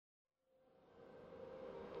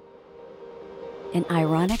an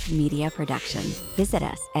Ironic Media production. Visit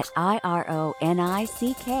us at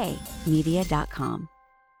ironickmedia.com.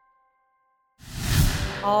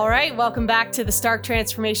 All right, welcome back to the Stark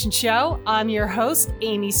Transformation Show. I'm your host,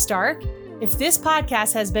 Amy Stark. If this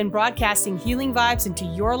podcast has been broadcasting healing vibes into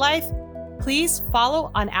your life, please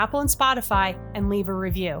follow on Apple and Spotify and leave a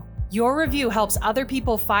review. Your review helps other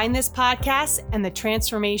people find this podcast and the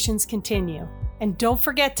transformations continue. And don't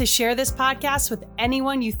forget to share this podcast with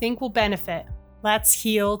anyone you think will benefit. Let's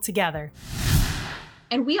heal together.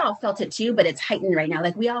 And we all felt it too, but it's heightened right now.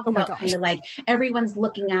 Like we all felt kind of like everyone's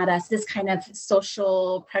looking at us, this kind of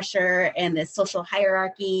social pressure and this social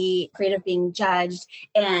hierarchy, afraid of being judged.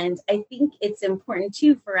 And I think it's important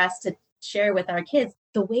too for us to share with our kids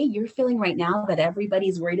the way you're feeling right now, that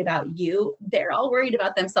everybody's worried about you. They're all worried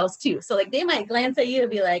about themselves too. So like they might glance at you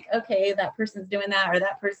and be like, okay, that person's doing that, or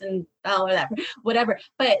that person fell, or that whatever,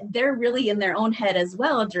 but they're really in their own head as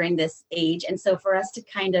well during this age. And so for us to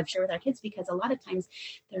kind of share with our kids, because a lot of times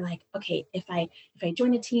they're like, okay, if I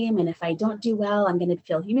join a team and if I don't do well, I'm going to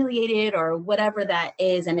feel humiliated or whatever that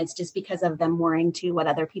is. And it's just because of them worrying to what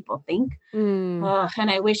other people think. And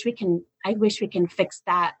I wish we can fix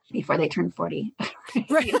that before they turn 40.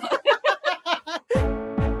 Right.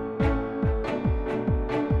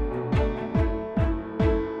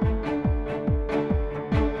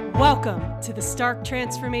 Welcome to the Stark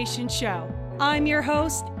Transformation Show. I'm your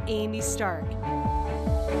host, Amy Stark.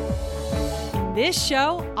 In this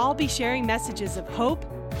show, I'll be sharing messages of hope,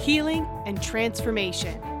 healing, and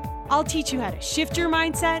transformation. I'll teach you how to shift your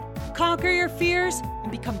mindset, conquer your fears,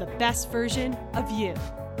 and become the best version of you.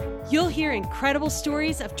 You'll hear incredible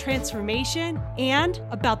stories of transformation and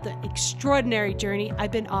about the extraordinary journey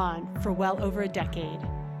I've been on for well over a decade.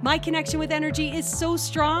 My connection with energy is so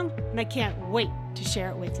strong, and I can't wait to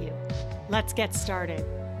share it with you. Let's get started.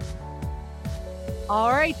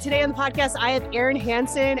 All right, today on the podcast, I have Erin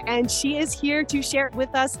Hansen, and she is here to share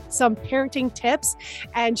with us some parenting tips.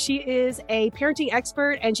 And she is a parenting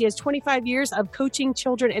expert, and she has 25 years of coaching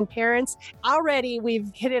children and parents. Already, we've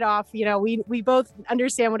hit it off. You know, we both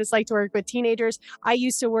understand what it's like to work with teenagers. I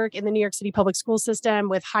used to work in the New York City public school system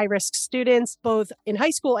with high-risk students, both in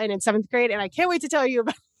high school and in seventh grade. And I can't wait to tell you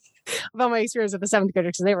about my experience with the seventh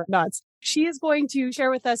graders because they were nuts. She is going to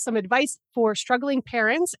share with us some advice for struggling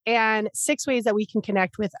parents and 6 ways that we can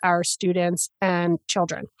connect with our students and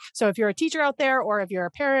children. So if you're a teacher out there or if you're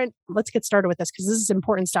a parent, let's get started with this because this is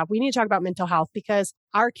important stuff. We need to talk about mental health because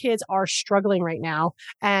our kids are struggling right now.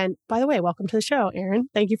 And by the way, welcome to the show, Erin.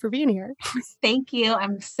 Thank you for being here. Thank you.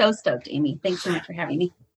 I'm so stoked, Amy. Thanks so much for having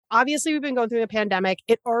me. Obviously, we've been going through the pandemic.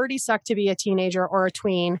 It already sucked to be a teenager or a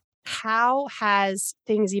tween. How has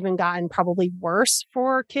things even gotten probably worse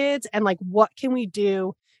for kids? And like, what can we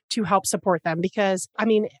do to help support them? Because I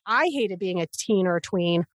mean, I hated being a teen or a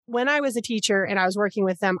tween. When I was a teacher and I was working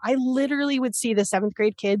with them, I literally would see the seventh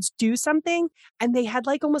grade kids do something and they had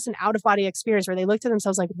like almost an out of body experience where they looked at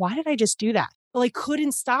themselves like, why did I just do that? Well, they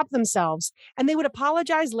couldn't stop themselves. And they would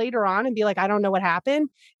apologize later on and be like, I don't know what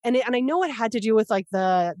happened. And I know it had to do with like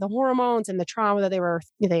the hormones and the trauma that they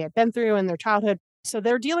had been through in their childhood. So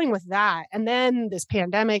they're dealing with that. And then this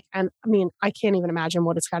pandemic. And I mean, I can't even imagine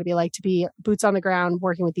what it's got to be like to be boots on the ground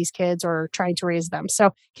working with these kids or trying to raise them.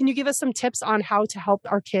 So can you give us some tips on how to help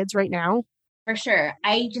our kids right now? For sure.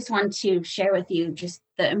 I just want to share with you just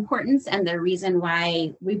the importance and the reason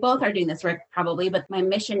why we both are doing this work probably, but my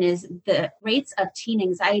mission is the rates of teen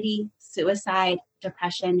anxiety, suicide,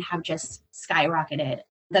 depression have just skyrocketed.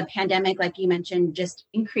 The pandemic, like you mentioned, just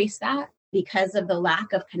increased that because of the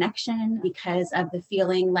lack of connection, because of the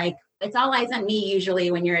feeling like it's all eyes on me usually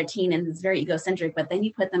when you're a teen and it's very egocentric, but then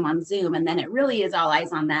you put them on Zoom and then it really is all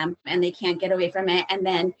eyes on them and they can't get away from it. And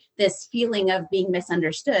then this feeling of being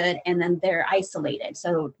misunderstood and then they're isolated.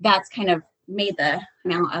 So that's kind of made the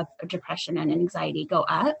amount of depression and anxiety go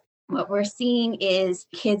up. What we're seeing is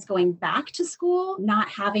kids going back to school, not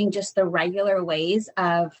having just the regular ways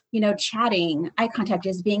of, chatting, eye contact,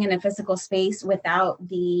 just being in a physical space without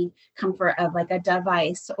the comfort of like a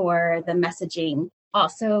device or the messaging.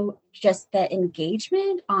 Also, just the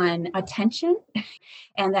engagement on attention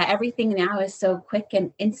and that everything now is so quick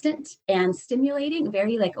and instant and stimulating,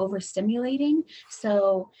 very like overstimulating.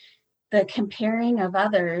 So the comparing of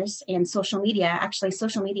others and social media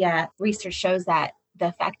research shows that the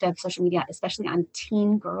effect of social media, especially on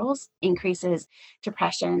teen girls, increases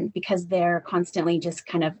depression because they're constantly just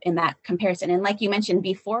kind of in that comparison. And like you mentioned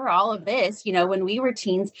before all of this, when we were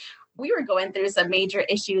teens, we were going through some major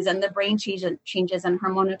issues and the brain changes and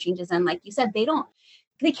hormonal changes. And like you said,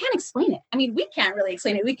 they can't explain it. I mean, we can't really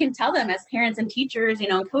explain it. We can tell them as parents and teachers,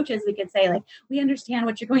 and coaches, we could say like, we understand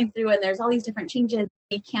what you're going through and there's all these different changes.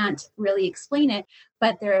 We can't really explain it,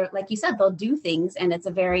 but they're, like you said, they'll do things and it's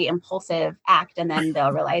a very impulsive act. And then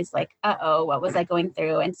they'll realize like, uh-oh, what was I going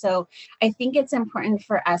through? And so I think it's important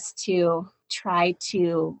for us to try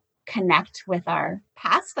to connect with our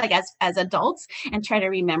past, like as adults, and try to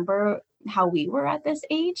remember how we were at this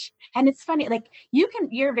age. And it's funny, like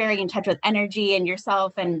you're very in touch with energy and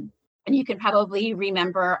yourself, and you can probably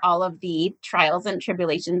remember all of the trials and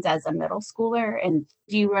tribulations as a middle schooler. And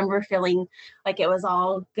do you remember feeling like it was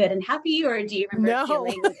all good and happy, or do you remember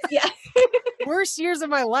feeling yeah worst years of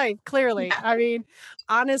my life, clearly. Yeah. I mean,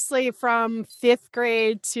 honestly, from 5th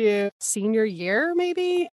grade to senior year,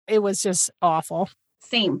 maybe, it was just awful.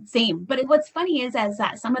 Same. But what's funny is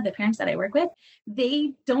that some of the parents that I work with,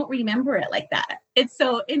 they don't remember it like that. It's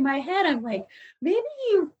so in my head, I'm like, maybe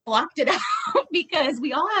you blocked it out because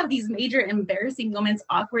we all have these major embarrassing moments,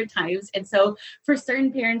 awkward times. And so for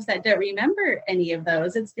certain parents that don't remember any of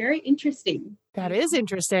those, it's very interesting. That is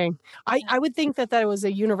interesting. I would think that was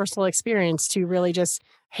a universal experience to really just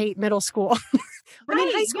hate middle school. I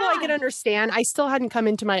mean, high school, I can understand. I still hadn't come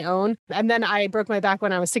into my own. And then I broke my back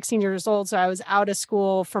when I was 16 years old. So I was out of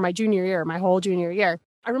school for my junior year, my whole junior year.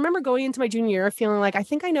 I remember going into my junior year feeling like, I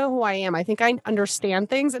think I know who I am. I think I understand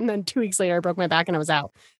things. And then 2 weeks later, I broke my back and I was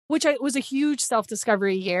out, which was a huge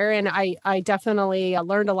self-discovery year. And I definitely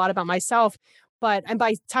learned a lot about myself. And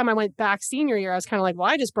by the time I went back senior year, I was kind of like, well,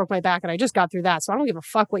 I just broke my back and I just got through that. So I don't give a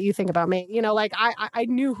fuck what you think about me. Like I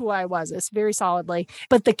knew who I was very solidly.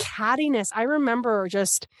 But the cattiness, I remember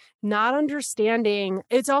just not understanding.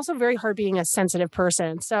 It's also very hard being a sensitive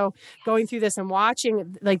person. So going through this and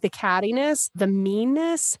watching like the cattiness, the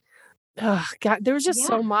meanness, God, there was just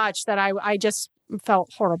so much that I just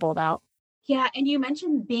felt horrible about. Yeah. And you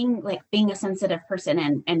mentioned being a sensitive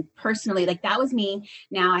person, and personally, like that was me.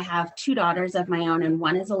 Now I have 2 daughters of my own, and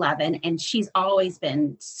one is 11, and she's always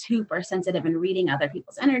been super sensitive and reading other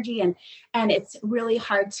people's energy. And it's really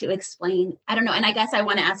hard to explain. I don't know. And I guess I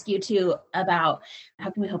want to ask you too about how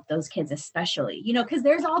can we help those kids, especially, because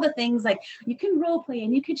there's all the things like you can role play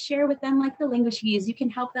and you could share with them like the language you use. You can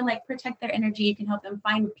help them like protect their energy. You can help them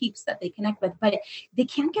find peeps that they connect with, but they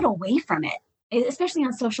can't get away from it, especially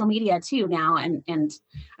on social media too now. And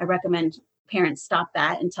I recommend parents stop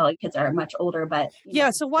that until kids are much older. But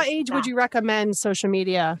so what age would you recommend social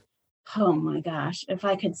media? Oh my gosh. If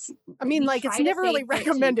I could, I mean, like it's never really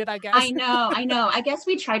recommended, I guess. I know. I guess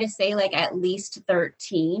we try to say like at least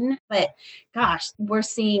 13, but gosh, we're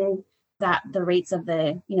seeing that the rates of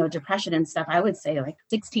the, depression and stuff, I would say like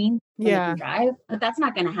 16 when they can drive, but that's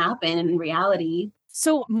not going to happen in reality.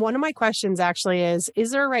 So one of my questions actually is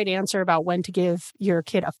there a right answer about when to give your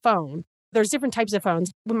kid a phone? There's different types of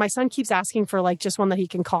phones. When my son keeps asking for like just one that he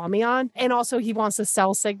can call me on. And also he wants a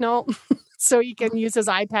cell signal so he can use his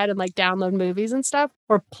iPad and like download movies and stuff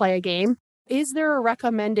or play a game. Is there a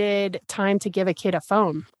recommended time to give a kid a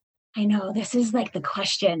phone? I know this is like the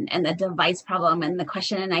question and the device problem and the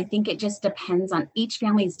question. And I think it just depends on each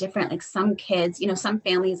family is different. Like some kids, some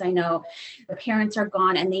families I know, the parents are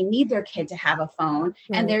gone and they need their kid to have a phone.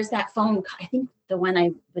 Mm-hmm. And there's that phone, I think the one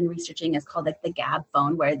I've been researching is called like the Gab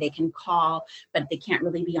phone, where they can call, but they can't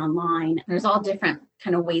really be online. There's all different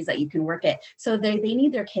kind of ways that you can work it. So they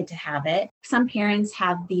need their kid to have it. Some parents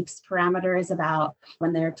have these parameters about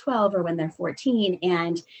when they're 12 or when they're 14.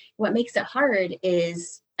 And what makes it hard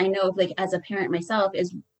is, I know like as a parent myself,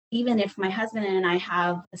 is even if my husband and I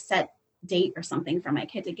have a set date or something for my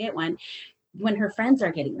kid to get one, when her friends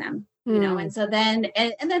are getting them, and so then,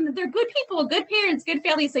 and then they're good people, good parents, good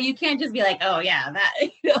families. So you can't just be like, oh yeah, that,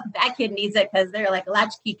 that kid needs it because they're like a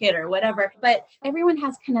latchkey kid or whatever. But everyone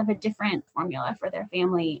has kind of a different formula for their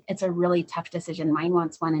family. It's a really tough decision. Mine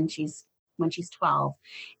wants one and when she's 12,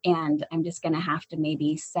 and I'm just going to have to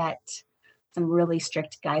maybe set some really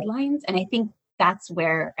strict guidelines. And I think that's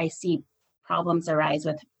where I see problems arise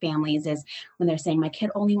with families is when they're saying my kid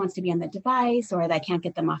only wants to be on the device or I can't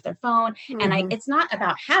get them off their phone. Mm-hmm. And it's not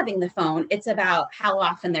about having the phone. It's about how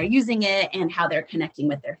often they're using it and how they're connecting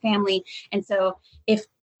with their family. And so if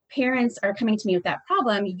parents are coming to me with that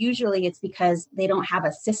problem, usually it's because they don't have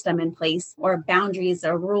a system in place or boundaries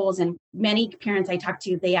or rules. And many parents I talk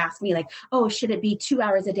to, they ask me like, oh, should it be 2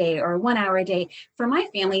 hours a day or 1 hour a day? For my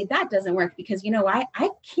family, that doesn't work because, I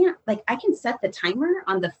can't, I can set the timer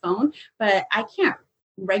on the phone, but I can't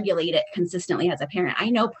regulate it consistently as a parent. I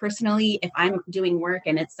know personally, if I'm doing work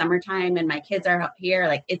and it's summertime and my kids are up here,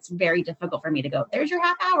 like it's very difficult for me to go, there's your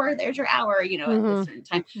half hour, there's your hour, at this certain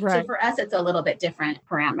time. Right. So for us, it's a little bit different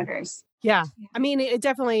parameters. Yeah. I mean, it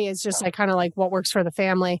definitely is just like kind of like what works for the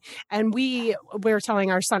family. And we're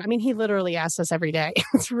telling our son, I mean, he literally asks us every day.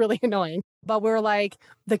 It's really annoying. But we're like,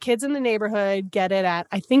 the kids in the neighborhood get it at,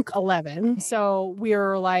 I think, 11. So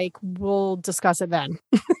we're like, we'll discuss it then,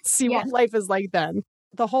 see what Yes. life is like then.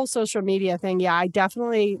 The whole social media thing, yeah, I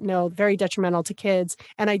definitely know very detrimental to kids.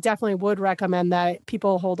 And I definitely would recommend that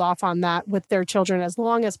people hold off on that with their children as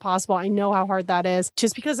long as possible. I know how hard that is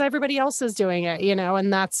just because everybody else is doing it,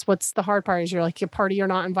 and that's what's the hard part is you're like a party you're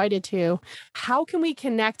not invited to. How can we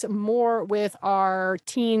connect more with our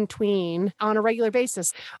teen tween on a regular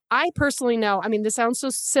basis? I personally know, I mean, this sounds so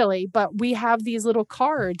silly, but we have these little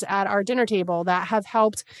cards at our dinner table that have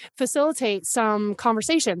helped facilitate some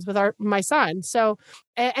conversations with my son. So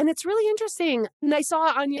and it's really interesting. And I saw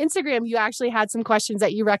on your Instagram, you actually had some questions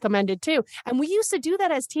that you recommended too. And we used to do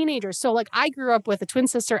that as teenagers. So like I grew up with a twin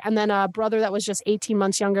sister and then a brother that was just 18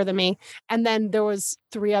 months younger than me. And then there was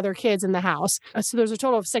 3 other kids in the house. So there's a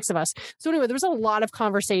total of 6 of us. So anyway, there was a lot of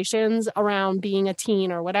conversations around being a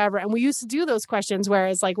teen or whatever. And we used to do those questions where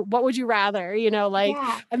it's like, what would you rather,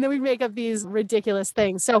 Yeah. and then we make up these ridiculous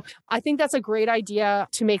things. So I think that's a great idea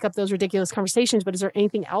to make up those ridiculous conversations. But is there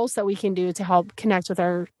anything else that we can do to help connect with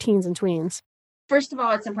our teens and tweens? First of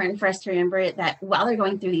all, it's important for us to remember that while they're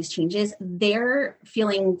going through these changes, they're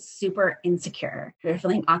feeling super insecure. They're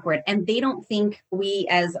feeling awkward. And they don't think we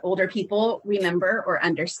as older people remember or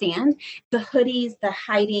understand the hoodies, the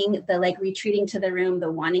hiding, the like retreating to the room,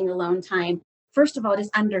 the wanting alone time. First of all,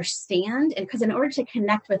 just understand, and because in order to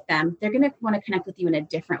connect with them, they're going to want to connect with you in a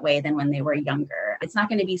different way than when they were younger. It's not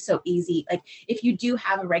going to be so easy. Like if you do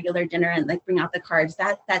have a regular dinner and like bring out the cards,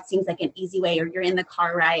 that seems like an easy way, or you're in the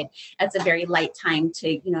car ride. That's a very light time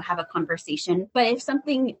to, have a conversation. But if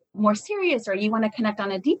something more serious or you want to connect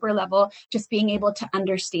on a deeper level, just being able to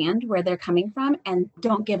understand where they're coming from and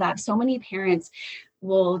don't give up. So many parents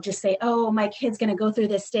will just say, oh, my kid's going to go through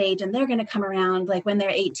this stage and they're going to come around like when they're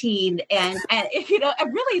 18. And if,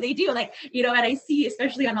 and really they do and I see,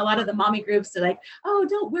 especially on a lot of the mommy groups, they're like, oh,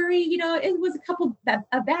 don't worry. It was a couple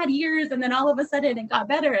of bad years. And then all of a sudden it got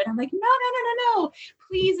better. And I'm like, no,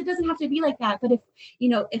 please. It doesn't have to be like that. But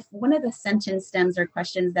if one of the sentence stems or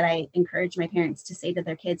questions that I encourage my parents to say to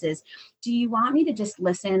their kids is, do you want me to just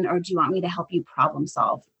listen or do you want me to help you problem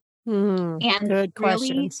solve? And good questions.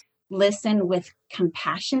 Really listen with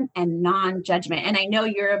compassion and non-judgment. And I know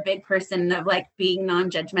you're a big person of like being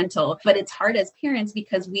non-judgmental, but it's hard as parents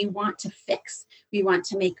because we want to fix. We want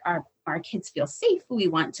to make our kids feel safe. We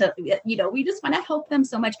want to, we just want to help them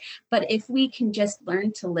so much. But if we can just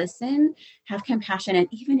learn to listen, have compassion, and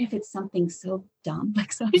even if it's something so dumb,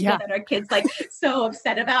 like something that our kids like so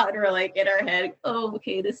upset about, or like in our head, oh,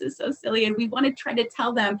 okay, this is so silly. And we want to try to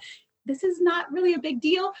tell them, this is not really a big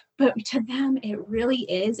deal, but to them, it really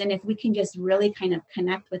is. And if we can just really kind of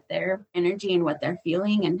connect with their energy and what they're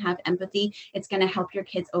feeling and have empathy, it's going to help your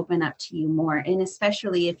kids open up to you more. And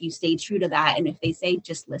especially if you stay true to that. And if they say,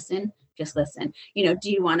 just listen. Do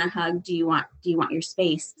you want a hug? Do you want your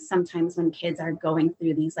space? Sometimes when kids are going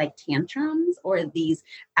through these like tantrums or these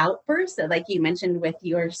outbursts, so like you mentioned with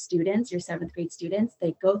your students, your 7th grade students,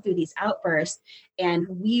 they go through these outbursts and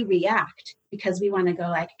we react because we want to go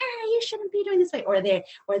like, you shouldn't be doing this way. Or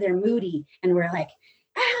they're moody and we're like,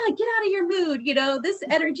 get out of your mood. This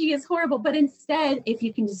energy is horrible. But instead, if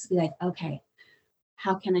you can just be like, okay,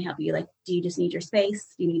 how can I help you? Like, do you just need your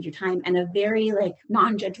space? Do you need your time? And a very like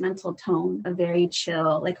non-judgmental tone, a very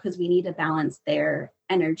chill, like, because we need to balance their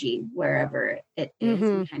energy wherever it is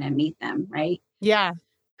and kind of meet them. Right. Yeah.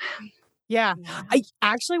 Yeah. I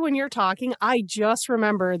actually, when you're talking, I just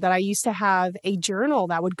remember that I used to have a journal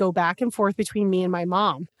that would go back and forth between me and my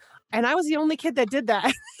mom. And I was the only kid that did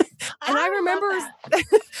that. And I remember,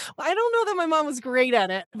 I don't know that my mom was great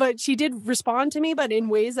at it, but she did respond to me, but in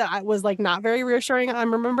ways that I was like not very reassuring.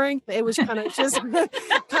 I'm remembering it was kind of just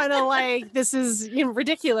kind of like, this is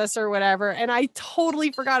ridiculous or whatever. And I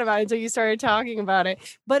totally forgot about it until you started talking about it.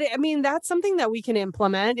 But I mean, that's something that we can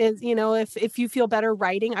implement is, if you feel better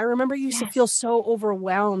writing. I remember I used to feel so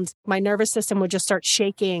overwhelmed. My nervous system would just start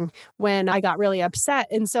shaking when I got really upset.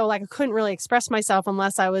 And so like I couldn't really express myself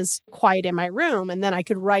unless I was quiet in my room. And then I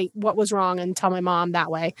could write what was wrong and tell my mom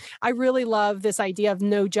that way. I really love this idea of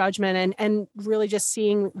no judgment and really just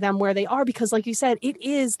seeing them where they are, because like you said, it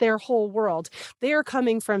is their whole world. They are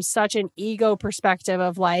coming from such an ego perspective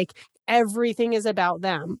of like, everything is about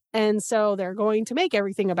them. And so they're going to make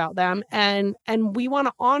everything about them. And we want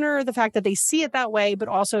to honor the fact that they see it that way, but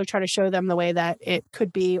also try to show them the way that it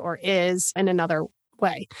could be or is in another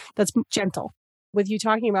way that's gentle. With you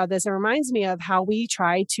talking about this, it reminds me of how we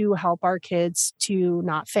try to help our kids to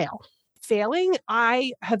not fail. Failing,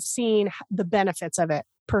 I have seen the benefits of it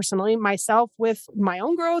personally, myself with my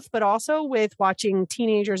own growth, but also with watching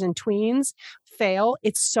teenagers and tweens fail.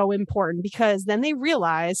 It's so important because then they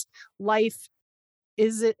realize life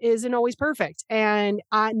isn't always perfect. And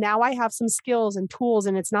now I have some skills and tools,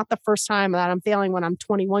 and it's not the first time that I'm failing when I'm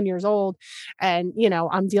 21 years old and,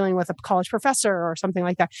 I'm dealing with a college professor or something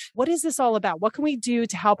like that. What is this all about? What can we do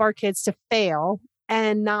to help our kids to fail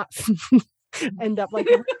and not end up like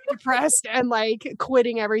depressed and like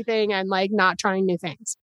quitting everything and like not trying new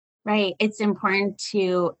things? Right. It's important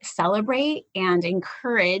to celebrate and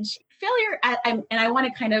encourage failure. And I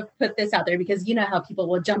want to kind of put this out there because you know how people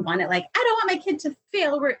will jump on it like, I don't want my kid to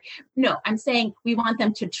fail. No, I'm saying we want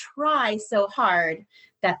them to try so hard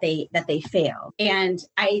that they fail. And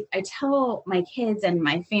I tell my kids and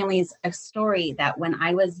my families a story that when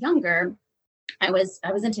I was younger, I was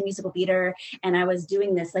into musical theater and I was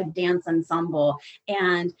doing this like dance ensemble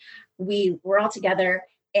and we were all together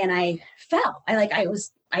and I fell.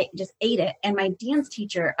 I just ate it. And my dance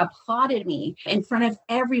teacher applauded me in front of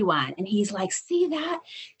everyone. And he's like, see that?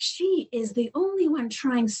 She is the only one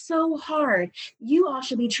trying so hard. You all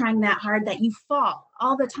should be trying that hard that you fall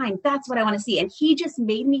all the time. That's what I want to see. And he just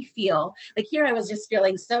made me feel like here I was just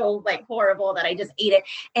feeling so like horrible that I just ate it.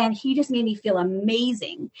 And he just made me feel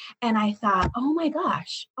amazing. And I thought, oh my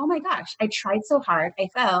gosh, I tried so hard. I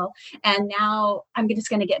fell. And now I'm just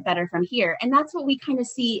going to get better from here. And that's what we kind of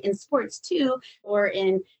see in sports too, or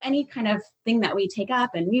in any kind of thing that we take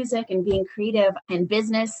up in music and being creative and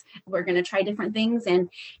business. We're going to try different things. And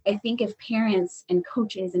I think if parents and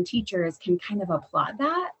coaches and teachers can kind of applaud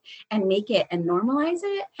that and make it and normalize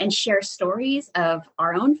it and share stories of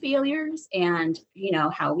our own failures and,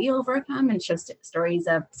 how we overcome and show stories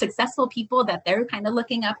of successful people that they're kind of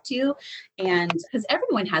looking up to. And because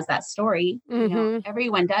everyone has that story,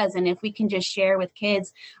 everyone does. And if we can just share with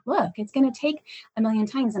kids, look, it's going to take a million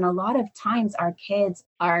times. And a lot of times our kids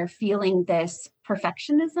are feeling this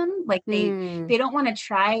perfectionism, like they don't want to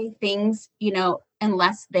try things,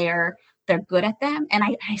 unless they're good at them. And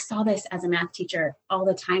I saw this as a math teacher all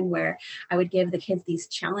the time where I would give the kids these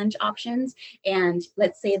challenge options. And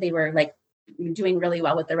let's say they were like doing really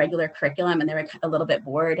well with the regular curriculum and they were a little bit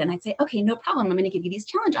bored. And I'd say, okay, no problem. I'm going to give you these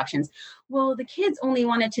challenge options. Well, the kids only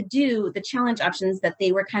wanted to do the challenge options that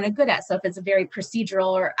they were kind of good at. So if it's a very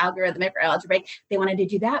procedural or algorithmic or algebraic, they wanted to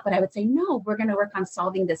do that. But I would say, no, we're going to work on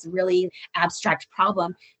solving this really abstract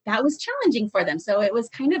problem. That was challenging for them. So it was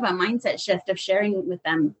kind of a mindset shift of sharing with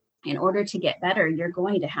them. In order to get better, you're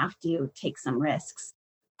going to have to take some risks.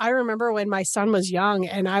 I remember when my son was young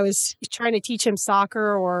and I was trying to teach him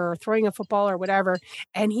soccer or throwing a football or whatever,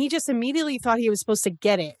 and he just immediately thought he was supposed to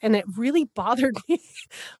get it. And it really bothered me.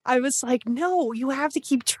 I was like, no, you have to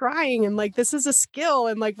keep trying. And like, this is a skill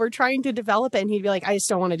and like, we're trying to develop it. And he'd be like, I just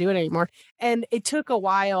don't want to do it anymore. And it took a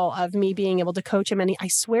while of me being able to coach him. And I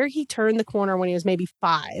swear he turned the corner when he was maybe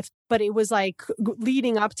 5. But it was like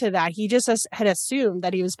leading up to that, he just had assumed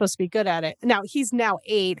that he was supposed to be good at it. Now he's now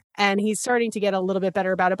 8 and he's starting to get a little bit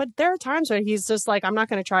better about it. But there are times where he's just like, I'm not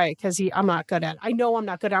going to try it because I'm not good at it. I know I'm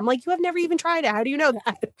not good at it. I'm like, you have never even tried it. How do you know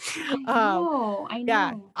that? I know.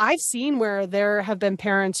 Yeah, I've seen where there have been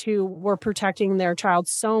parents who were protecting their child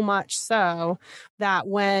so much so that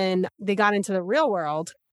when they got into the real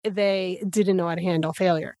world, they didn't know how to handle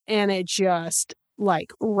failure. And it just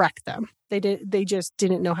like wrecked them. They just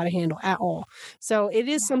didn't know how to handle at all. So it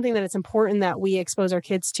is something that it's important that we expose our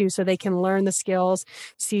kids to so they can learn the skills,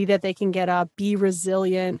 see that they can get up, be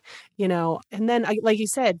resilient, and then like you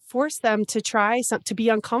said, force them to try to be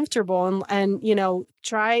uncomfortable and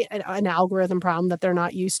try an algorithm problem that they're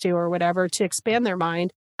not used to or whatever to expand their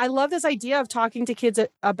mind. I love this idea of talking to kids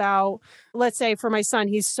about, let's say for my son,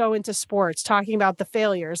 he's so into sports, talking about the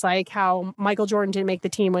failures, like how Michael Jordan didn't make the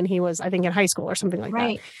team when he was, I think, in high school or something like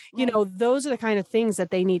that. Those are the kind of things that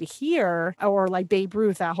they need to hear, or like Babe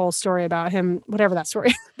Ruth, that whole story about him, whatever that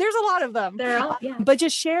story. There's a lot of them. But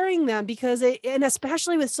just sharing them because and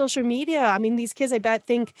especially with social media, I mean, these kids, I bet,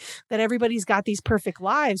 think that everybody's got these perfect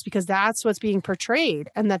lives because that's what's being portrayed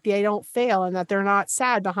and that they don't fail and that they're not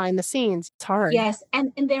sad behind the scenes. It's hard. Yes.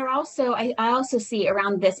 And they're also, I also see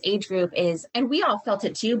around this age group is, and we all felt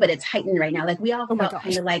it too, but it's heightened right now. Like we all felt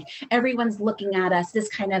kind of like everyone's looking at us, this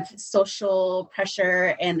kind of social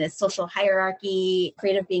pressure and this social hierarchy,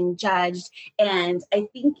 afraid of being judged. And I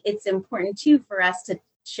think it's important too for us to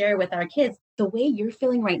share with our kids the way you're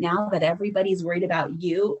feeling right now, that everybody's worried about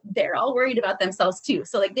you. They're all worried about themselves too.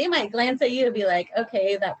 So like they might glance at you and be like,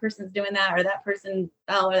 okay, that person's doing that, or that person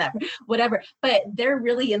fell or that, whatever. But they're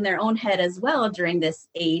really in their own head as well during this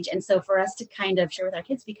age. And so for us to kind of share with our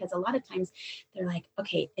kids, because a lot of times they're like,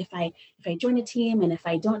 okay, if I join a team and if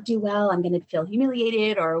I don't do well, I'm going to feel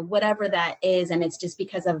humiliated or whatever that is. And it's just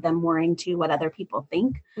because of them worrying to what other people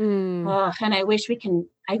think. And I wish we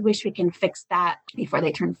can fix that before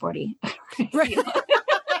they turn 40. Right.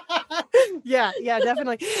 Yeah,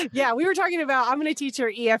 definitely. Yeah, we were talking about, I'm going to teach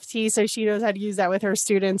her EFT so she knows how to use that with her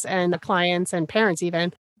students and clients and parents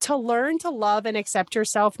even. To learn to love and accept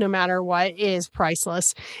yourself no matter what is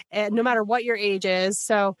priceless, and no matter what your age is.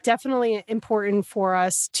 So definitely important for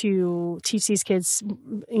us to teach these kids,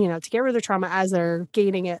 to get rid of their trauma as they're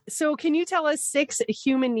gaining it. So can you tell us 6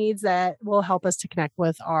 human needs that will help us to connect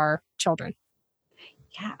with our children?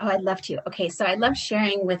 Yeah. Oh, I'd love to. Okay. So I love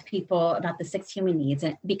sharing with people about the 6 human needs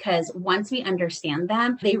because once we understand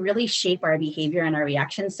them, they really shape our behavior and our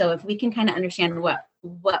reactions. So if we can kind of understand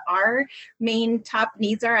what our main top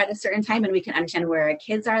needs are at a certain time and we can understand where our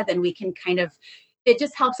kids are, then we can it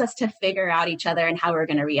just helps us to figure out each other and how we're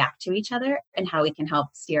going to react to each other and how we can help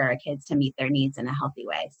steer our kids to meet their needs in a healthy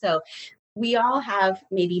way. So we all have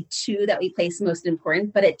maybe 2 that we place most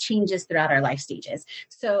important, but it changes throughout our life stages.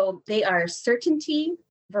 So they are certainty,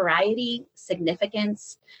 variety,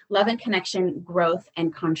 significance, love and connection, growth,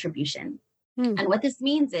 and contribution. And what this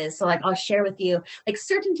means is, so like, I'll share with you, like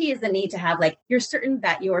certainty is the need to have, like, you're certain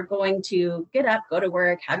that you're going to get up, go to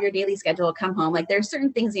work, have your daily schedule, come home. Like there's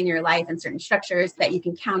certain things in your life and certain structures that you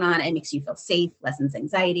can count on. It makes you feel safe, lessens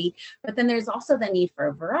anxiety. But then there's also the need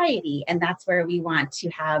for variety. And that's where we want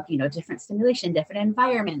to have, different stimulation, different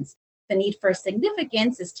environments. The need for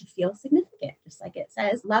significance is to feel significant, just like it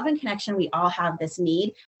says. Love and connection, we all have this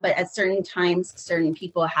need, but at certain times, certain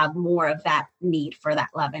people have more of that need for that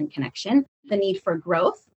love and connection. The need for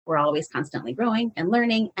growth, we're always constantly growing and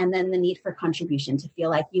learning. And then the need for contribution, to feel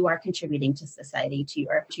like you are contributing to society, to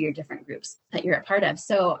your different groups that you're a part of.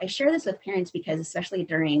 So I share this with parents because especially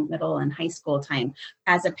during middle and high school time,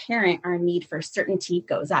 as a parent, our need for certainty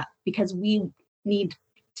goes up because we need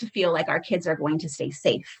to feel like our kids are going to stay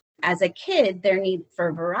safe. As a kid, their need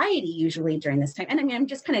for variety usually during this time, and I mean, I'm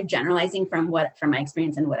just kind of generalizing from my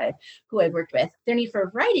experience and who I've worked with, their need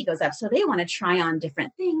for variety goes up. So they want to try on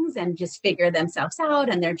different things and just figure themselves out.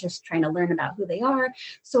 And they're just trying to learn about who they are.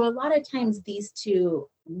 So a lot of times these 2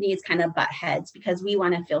 needs kind of butt heads because we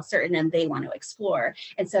want to feel certain and they want to explore.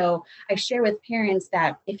 And so I share with parents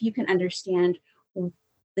that if you can understand,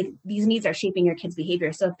 like, these needs are shaping your kids'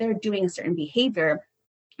 behavior. So if they're doing a certain behavior,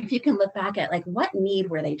 if you can look back at, like, what need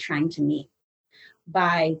were they trying to meet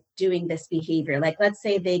by doing this behavior? Like, let's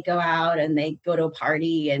say they go out and they go to a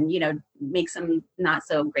party and, make some not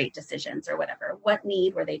so great decisions or whatever. What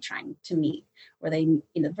need were they trying to meet? Were they,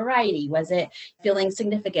 variety? Was it feeling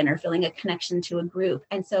significant or feeling a connection to a group?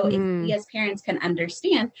 And so if we as parents can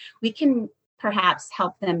understand, we can perhaps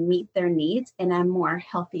help them meet their needs in a more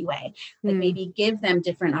healthy way. Like maybe give them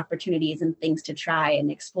different opportunities and things to try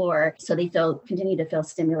and explore so they continue to feel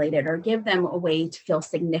stimulated, or give them a way to feel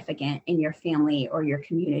significant in your family or your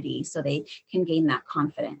community so they can gain that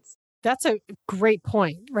confidence. That's a great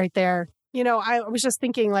point right there. I was just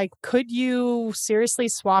thinking, like, could you seriously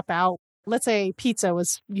swap out, let's say pizza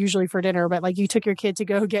was usually for dinner, but like you took your kid to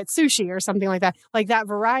go get sushi or something like that. Like that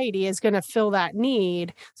variety is going to fill that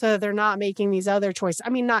need so that they're not making these other choices.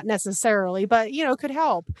 I mean, not necessarily, but, could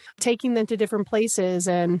help taking them to different places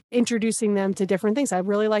and introducing them to different things. I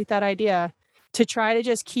really like that idea to try to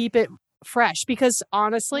just keep it fresh, because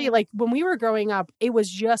honestly, like when we were growing up, it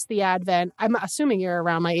was just the advent. I'm assuming you're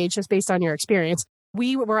around my age just based on your experience.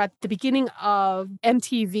 We were at the beginning of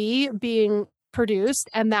MTV being produced,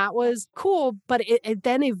 and that was cool, but it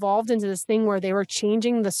then evolved into this thing where they were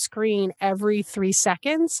changing the screen every 3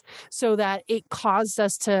 seconds so that it caused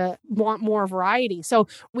us to want more variety. So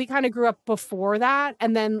we kind of grew up before that,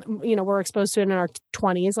 and then we're exposed to it in our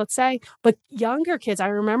 20s, let's say. But younger kids, I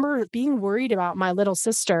remember being worried about my little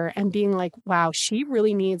sister and being like, wow, she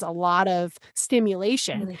really needs a lot of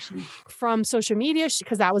stimulation from social media,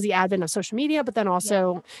 because that was the advent of social media, but then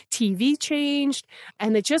also TV changed,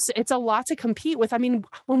 and it's a lot to compete with. I mean,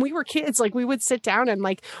 when we were kids, like we would sit down and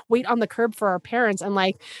like wait on the curb for our parents and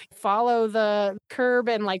like follow the curb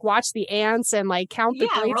and like watch the ants and like count the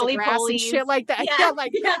blades of grass and shit like that.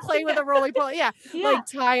 Play with a roly poly. Like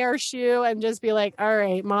tie our shoe and just be like, all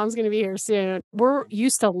right, mom's going to be here soon. We're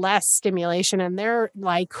used to less stimulation and they're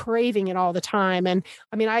like craving it all the time. And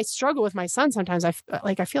I mean, I struggle with my son sometimes. I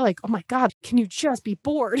feel like, oh my God, can you just be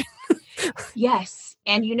bored? Yes.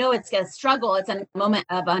 And it's a struggle. It's a moment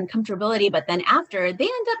of uncomfortability, but then after they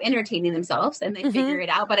end up entertaining themselves and they figure it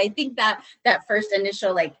out. But I think that first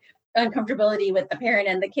initial, like, uncomfortability with the parent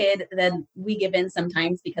and the kid, then we give in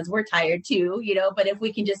sometimes because we're tired too, but if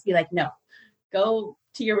we can just be like, no, go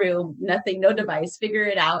to your room, nothing, no device, figure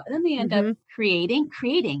it out. And then they end up creating.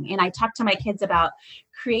 And I talk to my kids about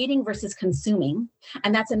creating versus consuming.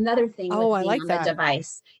 And that's another thing with I being like on that. the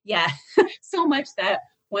device. Yeah. So much that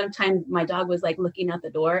one time my dog was like looking out the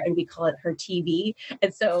door and we call it her TV.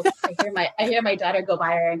 And so I hear my daughter go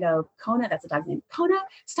by her and go, Kona, that's a dog's name. Kona,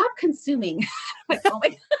 stop consuming. I'm like, oh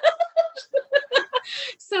my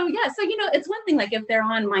So it's one thing, like if they're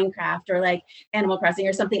on Minecraft or like Animal Crossing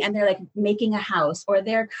or something, and they're like making a house or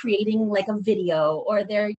they're creating like a video or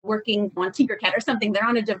they're working on Tinkercad or something, they're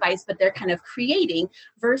on a device, but they're kind of creating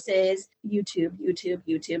versus YouTube,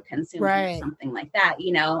 consuming or something like that,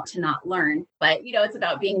 to not learn. But, it's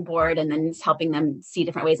about being bored and then it's helping them see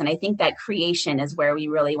different ways. And I think that creation is where we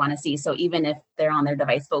really want to see. So even if they're on their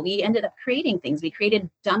device, but we ended up creating things. We created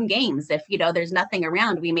dumb games. If, there's nothing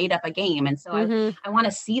around, we made up a game. And so I want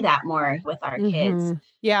to see that more with our kids.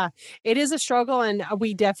 Yeah, it is a struggle. And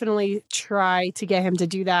we definitely try to get him to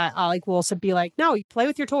do that. We'll be like, no, you play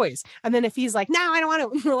with your toys. And then if he's like, no, I don't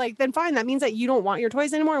want to, we're like, then fine. That means that you don't want your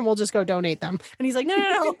toys anymore and we'll just go donate them. And he's like,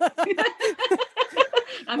 no.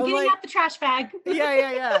 I'm getting out the trash bag.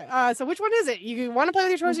 Yeah. So which one is it? You want to play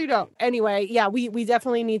with your toys or you don't? Anyway, yeah, we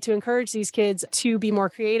definitely need to encourage these kids to be more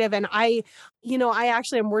creative. And I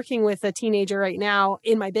actually am working with a teenager right now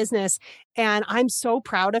in my business. And I'm so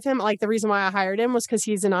proud of him. Like the reason why I hired him was because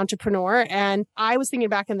he's an entrepreneur. And I was thinking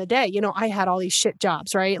back in the day, I had all these shit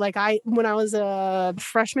jobs, right? Like when I was a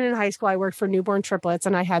freshman in high school, I worked for newborn triplets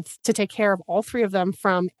and I had to take care of all three of them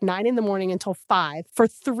from 9 a.m. until 5 for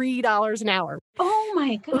 $3 an hour. Oh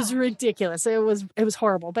my God. It was ridiculous. It was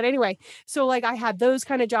horrible. But anyway, so like I had those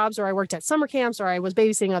kind of jobs, or I worked at summer camps, or I was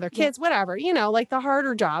babysitting other kids, whatever, like the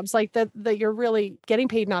harder jobs, like that you're really getting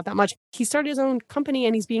paid not that much. He started his own company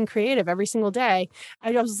and he's being creative every single day.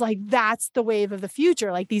 I was like, that's the wave of the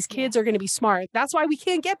future. Like these kids are going to be smart. That's why we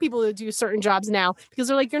can't get people to do certain jobs now, because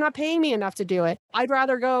they're like, you're not paying me enough to do it. I'd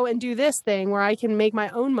rather go and do this thing where I can make my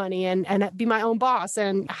own money and be my own boss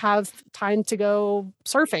and have time to go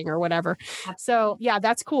surfing or whatever. So yeah,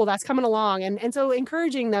 that's cool. That's coming along. And so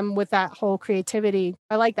encouraging them with that whole creativity.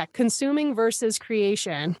 I like that. Consuming versus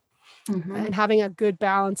creation. And having a good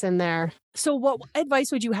balance in there. So what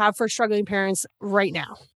advice would you have for struggling parents right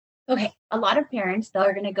now? Okay. A lot of parents,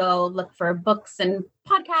 they're going to go look for books and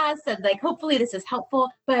podcasts and like, hopefully this is helpful,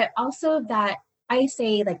 but also that I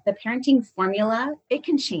say like the parenting formula, it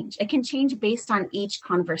can change. It can change based on each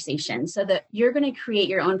conversation, so that you're going to create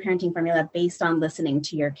your own parenting formula based on listening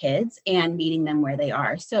to your kids and meeting them where they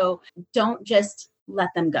are. So don't just let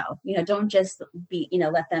them go. Don't just be,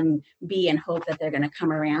 let them be and hope that they're going to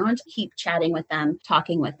come around. Keep chatting with them,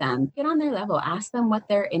 talking with them, get on their level, ask them what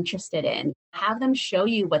they're interested in, have them show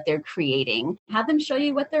you what they're creating, have them show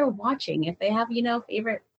you what they're watching. If they have,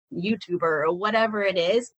 favorite YouTuber or whatever it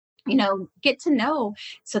is, get to know.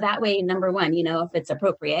 So that way, number one, if it's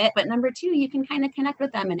appropriate, but number two, you can kind of connect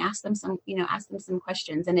with them and ask them some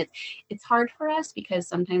questions. And it's hard for us because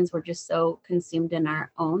sometimes we're just so consumed in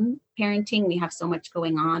our own parenting. We have so much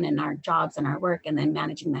going on in our jobs and our work and then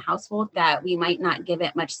managing the household that we might not give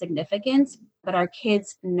it much significance, but our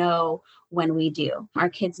kids know when we do. Our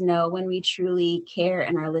kids know when we truly care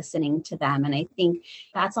and are listening to them. And I think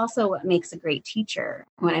that's also what makes a great teacher.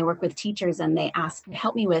 When I work with teachers and they ask,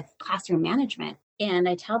 help me with classroom management. And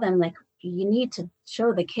I tell them, like, you need to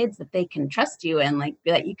show the kids that they can trust you and like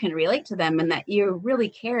that you can relate to them and that you really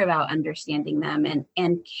care about understanding them.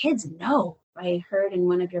 And kids know. I heard in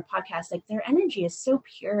one of your podcasts, like their energy is so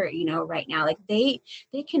pure, right now, like they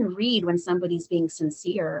can read when somebody's being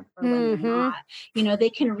sincere or when they're not, they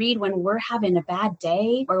can read when we're having a bad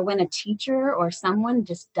day or when a teacher or someone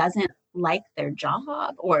just doesn't like their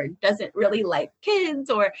job or doesn't really like kids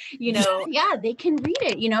or, they can read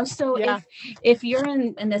it, so if you're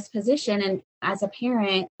in this position and as a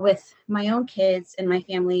parent with my own kids and my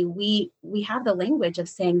family, we have the language of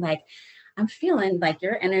saying like, I'm feeling like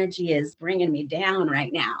your energy is bringing me down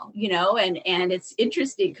right now, and it's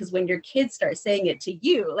interesting because when your kids start saying it to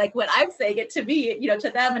you, like when I'm saying it to me, to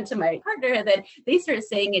them and to my partner, and then they start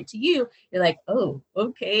saying it to you, you're like, oh,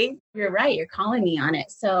 okay, you're right. You're calling me on it.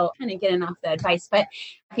 So kind of getting off the advice, but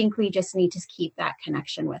I think we just need to keep that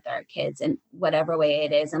connection with our kids in whatever way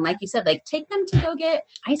it is. And like you said, like take them to go get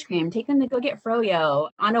ice cream, take them to go get froyo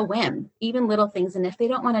on a whim, even little things. And if they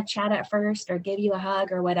don't want to chat at first or give you a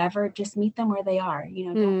hug or whatever, just meet them where they are,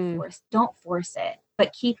 don't force it,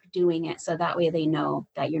 but keep doing it. So that way they know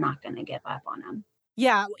that you're not going to give up on them.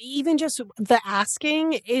 Yeah. Even just the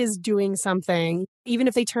asking is doing something. even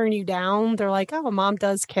if they turn you down, they're like, oh, mom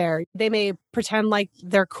does care. They may pretend like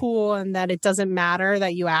they're cool and that it doesn't matter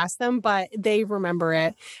that you ask them, but they remember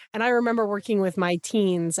it. And I remember working with my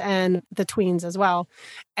teens and the tweens as well.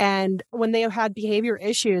 And when they had behavior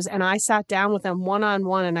issues and I sat down with them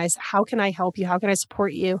one-on-one and I said, how can I help you? How can I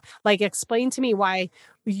support you? Like, explain to me why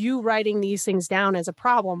you writing these things down as a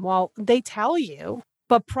problem. Well, they tell you,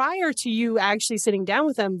 but prior to you actually sitting down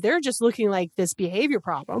with them, they're just looking like this behavior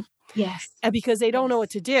problem. Yes. And because they don't know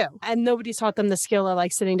what to do. And nobody's taught them the skill of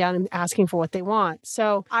like sitting down and asking for what they want.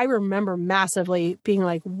 So I remember massively being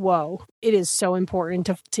like, whoa, it is so important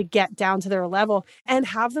to get down to their level and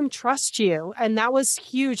have them trust you. And that was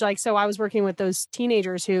huge. Like, so I was working with those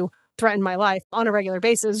teenagers who threatened my life on a regular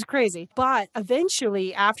basis. It was crazy. But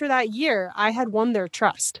eventually, after that year, I had won their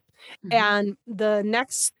trust. Mm-hmm. And the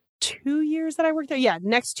next 2 years that I worked there,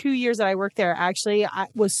 next 2 years that I worked there, actually,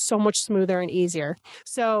 was so much smoother and easier.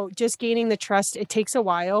 So just gaining the trust, it takes a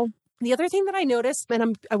while. The other thing that I noticed,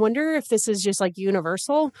 and I wonder if this is just like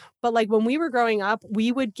universal, but like when we were growing up,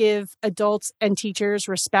 we would give adults and teachers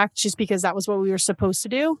respect just because that was what we were supposed to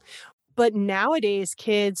do. But nowadays,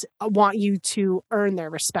 kids want you to earn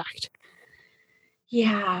their respect.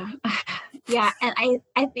 Yeah. Yeah. And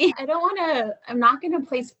I think I'm not going to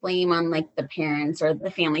place blame on like the parents or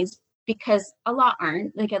the families, because a lot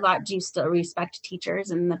aren't. Like, a lot do still respect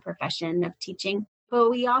teachers and the profession of teaching. But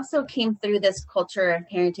we also came through this culture of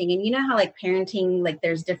parenting. And you know how like parenting, like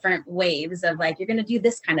there's different waves of like, you're going to do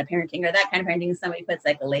this kind of parenting or that kind of parenting. Somebody puts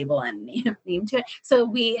like a label and name to it. So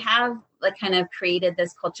we have like kind of created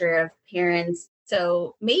this culture of parents.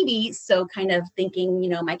 So maybe kind of thinking,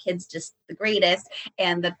 my kid's just the greatest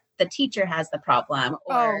and the teacher has the problem.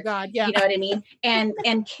 Or, oh God, yeah. You know what I mean?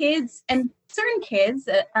 And kids and certain kids,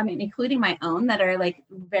 including my own, that are like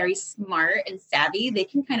very smart and savvy, they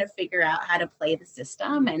can kind of figure out how to play the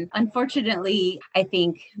system. And unfortunately, I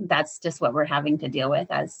think that's just what we're having to deal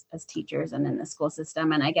with as teachers and in the school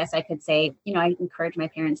system. And I guess I could say, I encourage my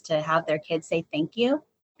parents to have their kids say thank you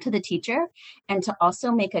to the teacher and to also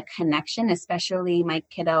make a connection, especially my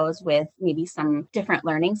kiddos with maybe some different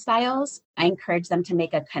learning styles. I encourage them to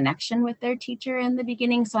make a connection with their teacher in the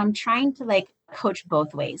beginning. So I'm trying to like coach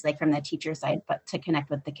both ways, like from the teacher side, but to connect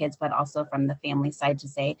with the kids, but also from the family side to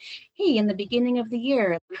say, hey, in the beginning of the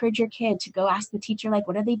year, encourage your kid to go ask the teacher, like,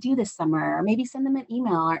 what do they do this summer? Or maybe send them an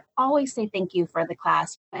email, or always say thank you for the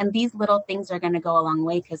class. And these little things are going to go a long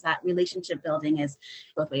way, because that relationship building is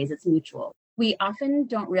both ways. It's mutual. We often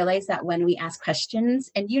don't realize that when we ask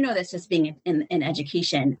questions, and this just being in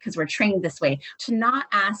education, because we're trained this way, to not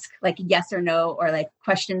ask like yes or no, or like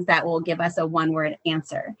questions that will give us a one-word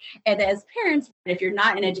answer. And as parents, if you're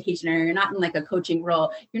not in education or you're not in like a coaching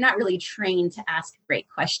role, you're not really trained to ask great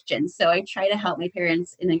questions. So I try to help my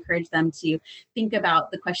parents and encourage them to think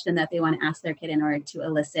about the question that they want to ask their kid in order to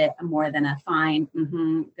elicit more than a fine,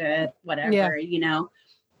 good, whatever,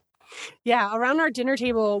 Yeah, around our dinner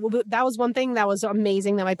table, that was one thing that was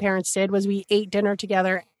amazing that my parents did, was we ate dinner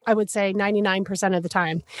together. I would say 99% of the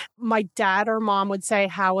time. My dad or mom would say,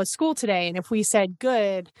 how was school today? And if we said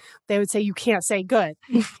good, they would say, you can't say good.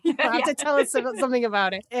 You have to tell us something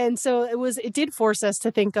about it. And so it did force us to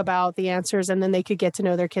think about the answers, and then they could get to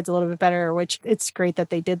know their kids a little bit better, which it's great that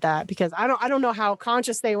they did that, because I don't know how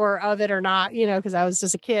conscious they were of it or not, because I was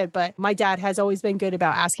just a kid, but my dad has always been good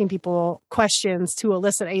about asking people questions to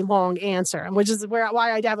elicit a long answer, which is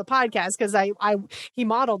why I have a podcast, because he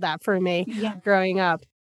modeled that for me growing up.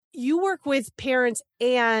 You work with parents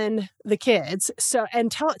and the kids. So,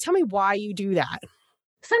 and tell me why you do that.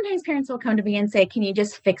 Sometimes parents will come to me and say, can you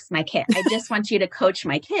just fix my kid? I just want you to coach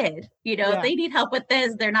my kid. They need help with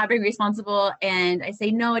this. They're not being responsible. And I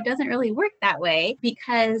say, no, it doesn't really work that way,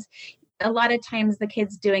 because a lot of times the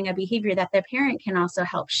kid's doing a behavior that the parent can also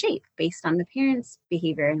help shape based on the parent's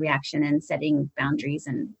behavior and reaction, and setting boundaries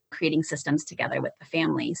and creating systems together with the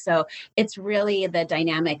family. So it's really the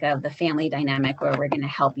dynamic of the family dynamic, where we're going to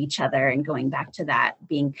help each other, and going back to that,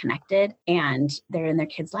 being connected, and they're in their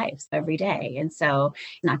kids' lives every day. And so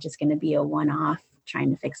it's not just going to be a one-off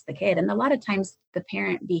trying to fix the kid. And a lot of times the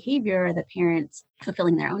parent behavior, or the parents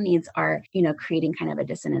fulfilling their own needs, are, creating kind of a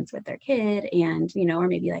dissonance with their kid, and, or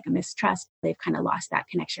maybe like a mistrust. They've kind of lost that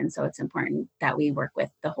connection. So it's important that we work with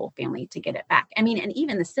the whole family to get it back. And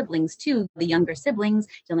even the siblings too, the younger siblings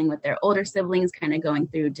dealing with their older siblings, kind of going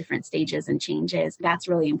through different stages and changes. That's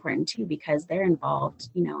really important too, because they're involved,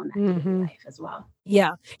 in that daily life as well.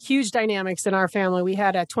 Yeah. Huge dynamics in our family. We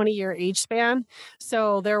had a 20-year age span.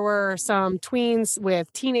 So there were some tweens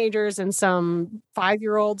with teenagers and some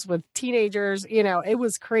 5-year-olds with teenagers. It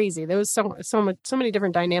was crazy. There was so many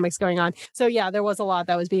different dynamics going on. So yeah, there was a lot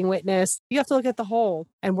that was being witnessed. You have to look at the whole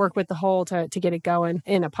and work with the whole to get it going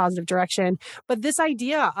in a positive direction. But this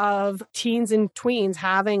idea of teens and tweens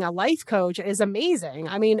having a life coach is amazing.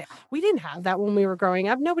 I mean, we didn't have that when we were growing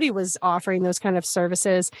up. Nobody was offering those kind of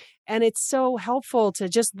services. And it's so helpful to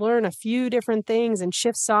just learn a few different things and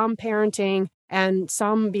shift some parenting and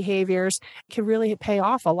some behaviors. Can really pay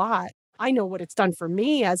off a lot. I know what it's done for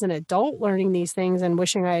me as an adult learning these things and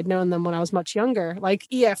wishing I had known them when I was much younger, like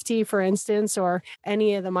EFT, for instance, or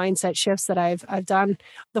any of the mindset shifts that I've done.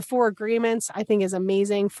 The 4 agreements, I think, is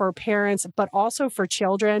amazing for parents, but also for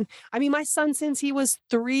children. I mean, my son, since he was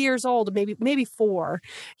 3 years old, maybe 4,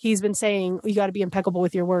 he's been saying, you got to be impeccable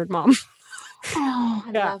with your word, Mom. Oh,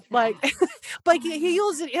 I love that. Like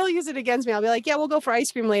he'll use it against me. I'll be like, yeah, we'll go for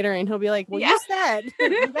ice cream later. And he'll be like, well, you said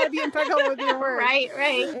you got to be impeccable with your word. Right.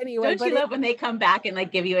 Anyway, don't you love when they come back and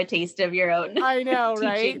like give you a taste of your own? I know,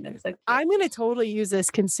 right? So I'm going to totally use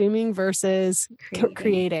this consuming versus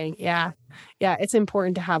creating. Yeah. It's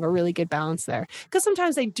important to have a really good balance there because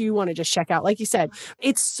sometimes they do want to just check out. Like you said,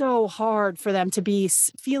 it's so hard for them to be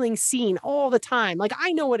feeling seen all the time. Like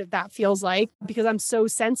I know what that feels like because I'm so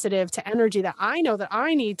sensitive to energy that I know that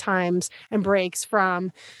I need times and breaks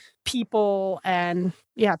from people and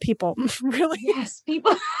people really. Yes,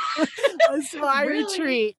 people. So I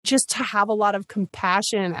retreat just to have a lot of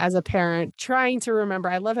compassion as a parent, trying to remember.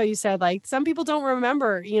 I love how you said, like, some people don't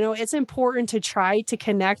remember, it's important to try to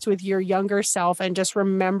connect with your younger self and just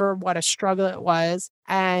remember what a struggle it was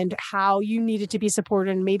and how you needed to be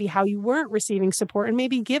supported and maybe how you weren't receiving support and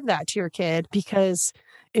maybe give that to your kid because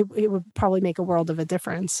it would probably make a world of a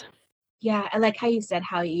difference. Yeah. I like how you said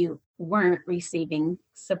how you weren't receiving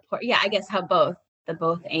support. Yeah. I guess how both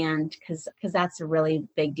and because that's a really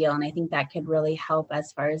big deal. And I think that could really help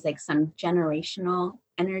as far as like some generational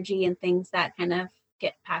energy and things that kind of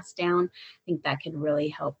get passed down. I think that could really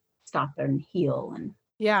help stop and heal. And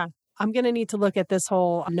yeah, I'm going to need to look at this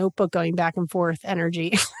whole notebook going back and forth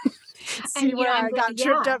energy. See where I got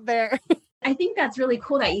tripped up there. I think that's really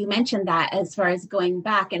cool that you mentioned that as far as going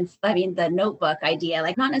back. And I mean, the notebook idea,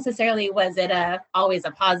 like not necessarily was it always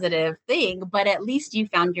a positive thing, but at least you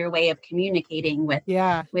found your way of communicating with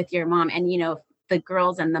your mom. And, the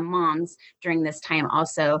girls and the moms during this time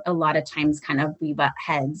also a lot of times kind of we butt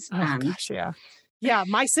heads. Oh, gosh, yeah. Yeah,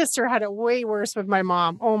 my sister had it way worse with my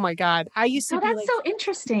mom. Oh my God. I used to be that's so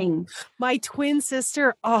interesting. My twin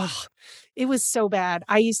sister, it was so bad.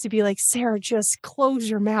 I used to be like, Sarah, just close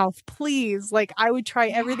your mouth, please. Like I would try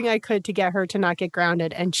everything I could to get her to not get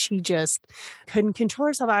grounded. And she just couldn't control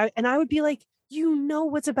herself. And I would be like, you know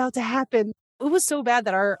what's about to happen. It was so bad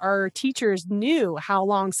that our teachers knew how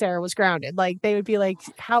long Sarah was grounded. Like they would be like,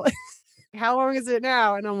 how long is it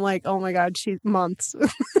now? And I'm like, oh my God, she's months.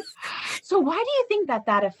 So why do you think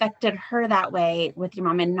that affected her that way with your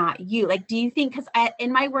mom and not you? Like, do you think, because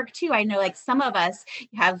in my work too, I know like some of us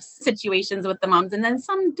have situations with the moms and then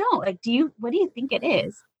some don't. Like, what do you think it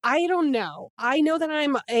is? I don't know. I know that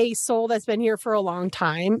I'm a soul that's been here for a long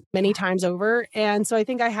time, many times over. And so I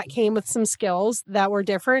think I came with some skills that were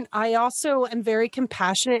different. I also am very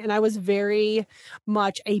compassionate and I was very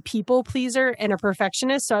much a people pleaser and a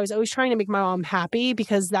perfectionist. So I was always trying to make my mom happy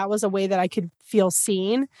because that was a way that I could feel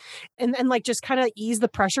seen and like just kind of ease the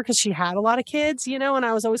pressure because she had a lot of kids, and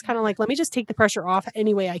I was always kind of like, let me just take the pressure off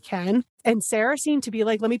any way I can. And Sarah seemed to be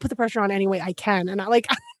like, let me put the pressure on any way I can. And I'd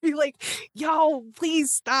be like, yo,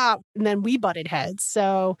 please stop. And then we butted heads.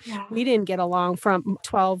 So we didn't get along from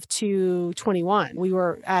 12 to 21. We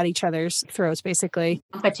were at each other's throats, basically.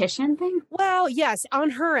 Competition thing? Well, yes,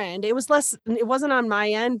 on her end. It wasn't on my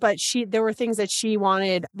end, but there were things that she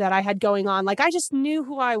wanted that I had going on. Like I just knew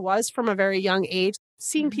who I was from a very young age.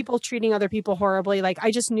 Seeing people treating other people horribly. Like I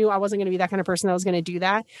just knew I wasn't going to be that kind of person that was going to do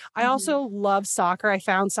that. I also love soccer. I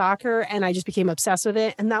found soccer and I just became obsessed with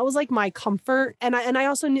it. And that was like my comfort. And I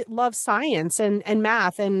also love science and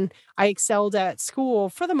math. And I excelled at school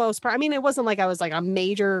for the most part. I mean, it wasn't like I was like a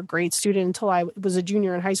major grade student until I was a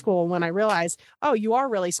junior in high school when I realized, oh, you are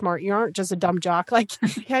really smart. You aren't just a dumb jock. Like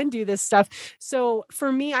you can do this stuff. So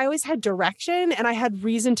for me, I always had direction and I had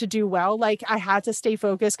reason to do well. Like I had to stay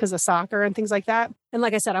focused because of soccer and things like that. And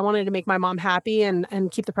like I said, I wanted to make my mom happy and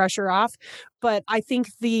keep the pressure off. But I think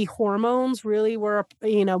the hormones really were,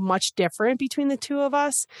 much different between the two of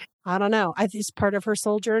us. I don't know. It's part of her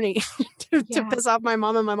soul journey to piss off my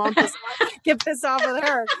mom, and my mom get pissed off with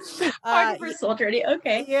her. Part of her soul journey.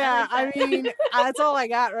 Okay. Yeah. I mean, that's all I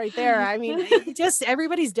got right there. I mean, just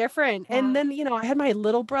everybody's different. Yeah. And then, I had my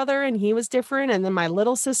little brother and he was different. And then my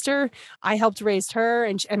little sister, I helped raise her,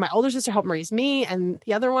 and my older sister helped raise me and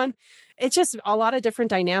the other one. It's just a lot of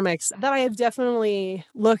different dynamics that I have definitely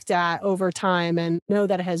looked at over time and know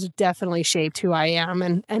that it has definitely shaped who I am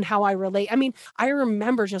and how I relate. I mean, I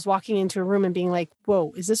remember just walking into a room and being like,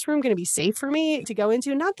 whoa, is this room going to be safe for me to go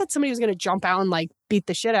into? Not that somebody was going to jump out and like beat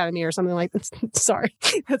the shit out of me or something like that. Sorry,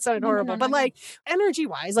 that sounded horrible. But like energy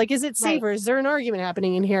wise, like, is it safer? Right. Is there an argument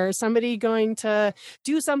happening in here? Is somebody going to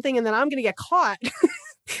do something and then I'm going to get caught?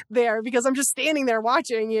 There because I'm just standing there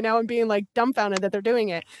watching, and being like dumbfounded that they're doing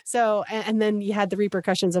it. So, and then you had the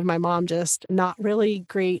repercussions of my mom just not really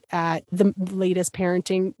great at the latest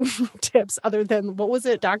parenting tips other than, what was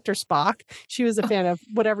it, Dr. Spock? She was a fan of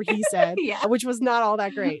whatever he said, which was not all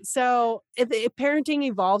that great. So if parenting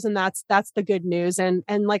evolves, and that's the good news. And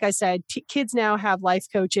like I said, kids now have life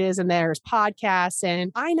coaches and there's podcasts.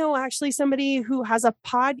 And I know actually somebody who has a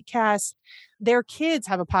podcast, their kids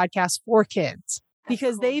have a podcast for kids.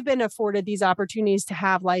 Because they've been afforded these opportunities to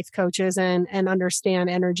have life coaches and understand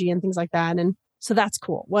energy and things like that. And so that's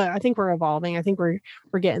cool. Well, I think we're evolving. I think we're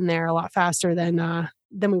getting there a lot faster than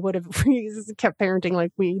we would have if we kept parenting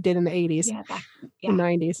like we did in the 80s and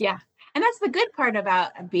 90s. Yeah. And that's the good part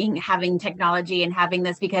about having technology and having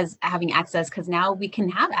this, because having access, because now we can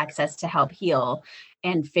have access to help heal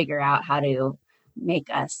and figure out how to make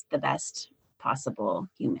us the best possible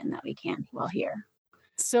human that we can while here.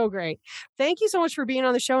 So great. Thank you so much for being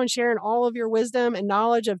on the show and sharing all of your wisdom and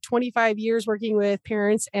knowledge of 25 years working with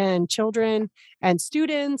parents and children and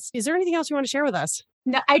students. Is there anything else you want to share with us?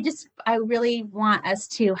 No, I really want us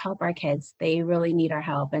to help our kids. They really need our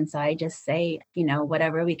help. And so I just say,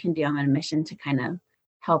 whatever we can do, I'm on a mission to kind of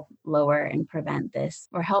help lower and prevent this,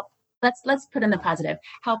 or help. Let's put in the positive,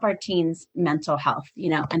 help our teens' mental health,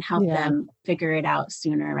 and help them figure it out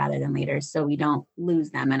sooner rather than later, so we don't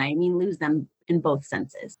lose them. And I mean, lose them in both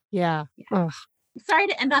senses. Yeah. Sorry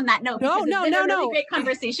to end on that note. No. Really great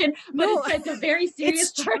conversation, but it's a very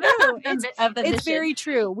serious part of the mission. It's very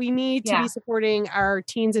true. We need to be supporting our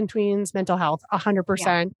teens and tweens' mental health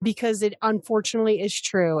 100% because it unfortunately is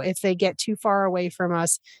true. If they get too far away from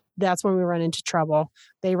us, that's when we run into trouble.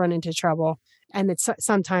 They run into trouble. And it's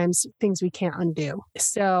sometimes things we can't undo.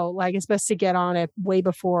 So it's best to get on it way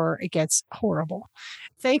before it gets horrible.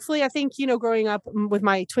 Thankfully, I think, growing up with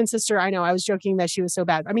my twin sister, I know I was joking that she was so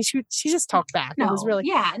bad. I mean, she just talked back. No, it was really,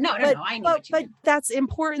 I know what you mean. That's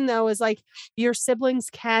important though, is your siblings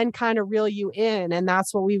can kind of reel you in. And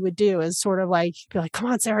that's what we would do, is sort of be like, come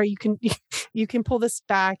on, Sarah, you can pull this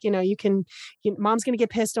back. Mom's going to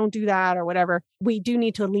get pissed. Don't do that or whatever. We do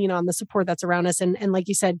need to lean on the support that's around us. And like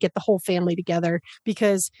you said, get the whole family together,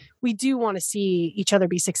 because we do want to see each other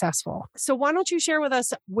be successful. So why don't you share with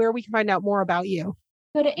us where we can find out more about you?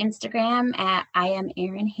 Go to Instagram at I am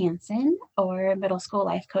Erin Hansen or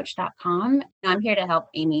middleschoollifecoach.com. I'm here to help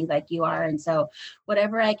Amy like you are. And so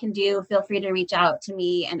whatever I can do, feel free to reach out to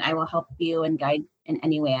me and I will help you and guide in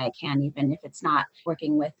any way I can. Even if it's not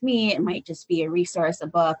working with me, it might just be a resource, a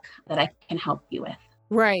book that I can help you with.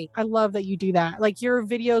 Right. I love that you do that. Your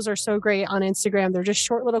videos are so great on Instagram. They're just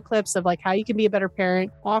short little clips of how you can be a better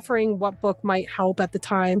parent, offering what book might help at the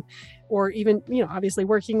time, or even, obviously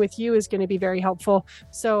working with you is going to be very helpful.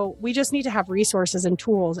 So we just need to have resources and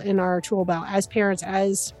tools in our tool belt as parents,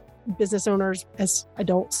 as business owners, as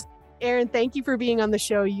adults. Erin, thank you for being on the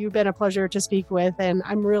show. You've been a pleasure to speak with, and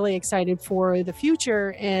I'm really excited for the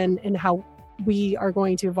future and how we are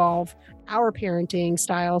going to evolve our parenting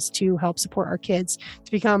styles to help support our kids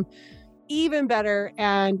to become even better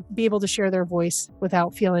and be able to share their voice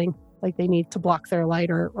without feeling like they need to block their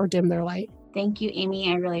light or dim their light. Thank you,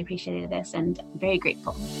 Amy. I really appreciated this and I'm very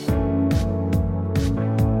grateful.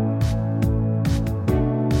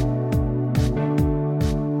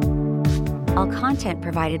 All content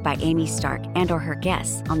provided by Amy Stark and/or her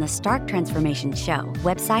guests on the Stark Transformation Show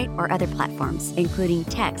website or other platforms, including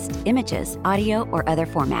text, images, audio, or other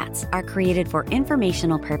formats, are created for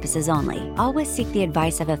informational purposes only. Always seek the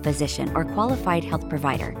advice of a physician or qualified health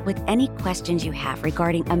provider with any questions you have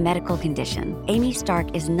regarding a medical condition. Amy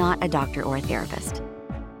Stark is not a doctor or a therapist.